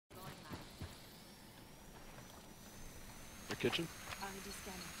kitchen.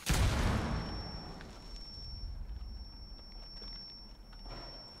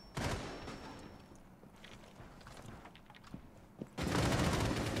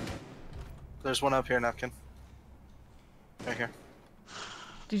 There's one up here, Napkin. Right here.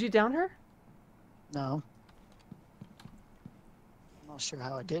 Did you down her? No. I'm not sure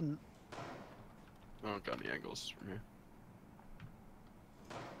how I didn't. I don't got any angles from here.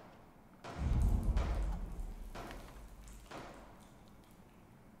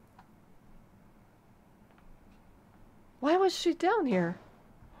 Why was she down here?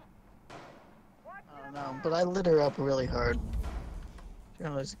 I don't know, but I lit her up really hard. She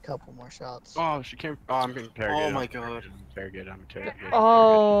only has a couple more shots. Oh, she came. Oh, I'm being interrogated. Oh my god. I'm interrogated. I'm interrogated.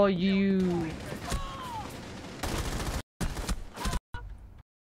 Oh, you.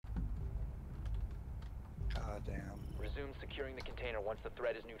 God damn. Resume securing the container once the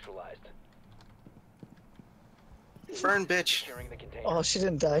threat is neutralized. Burn, bitch. Securing the container. Oh, she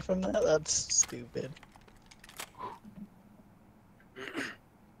didn't die from that? That's stupid.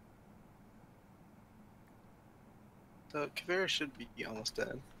 The Kavera should be almost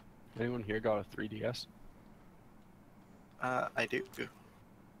dead. Anyone here got a 3DS? I do.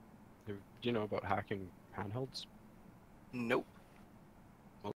 Do you know about hacking handhelds? Nope.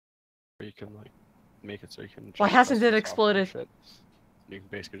 Where you can like make it so you can. Why just hasn't press it the software and exploded? shit. You can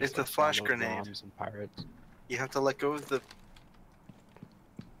basically It's just the like, flash download grenade. ROMs and pirates. You have to let go of the...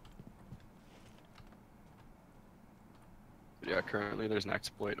 But yeah, currently there's an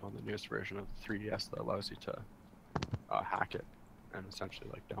exploit on the newest version of the 3DS that allows you to hack it and essentially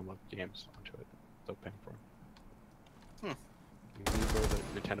like download games onto it without paying for them. You can go to the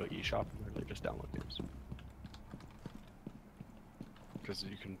Nintendo eShop and literally just download games. Because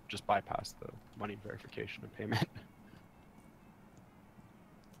you can just bypass the money verification and payment.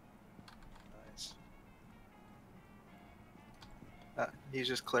 Nice. He's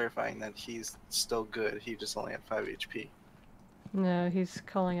just clarifying that he's still good. He just only had 5 HP. No, he's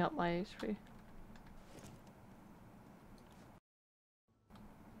calling out my HP.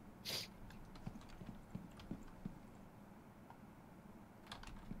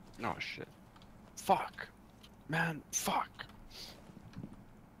 Oh shit. Fuck. Man, fuck.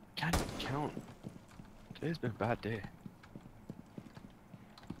 Can't even count. Today's been a bad day.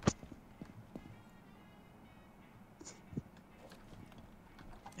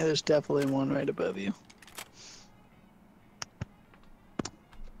 Yeah, there's definitely one right above you.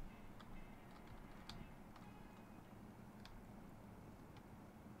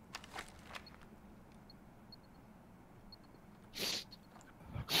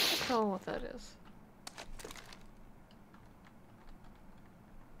 I don't know what that is.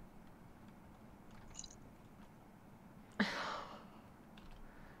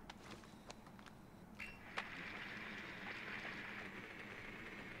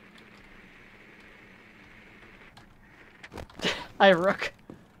 I rook.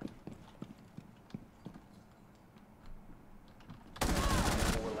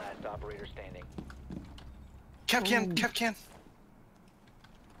 Four last operator standing. Cap can! Cap can!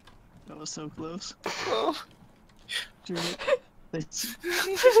 That was so close. Oh. They have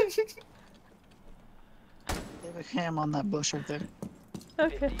a cam on that bush right there.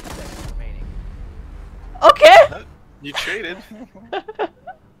 Okay. 50 seconds remaining. Okay! You traded.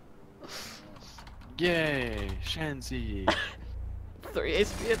 Yay, Shanzi. 3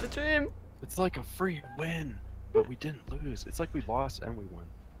 HP at the dream. It's like a free win, but we didn't lose. It's like we lost and we won,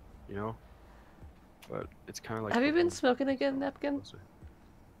 you know? But it's kind of like... Have you been smoking again, Napkin?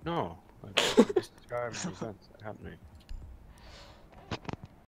 No, I just described the events that happened to me.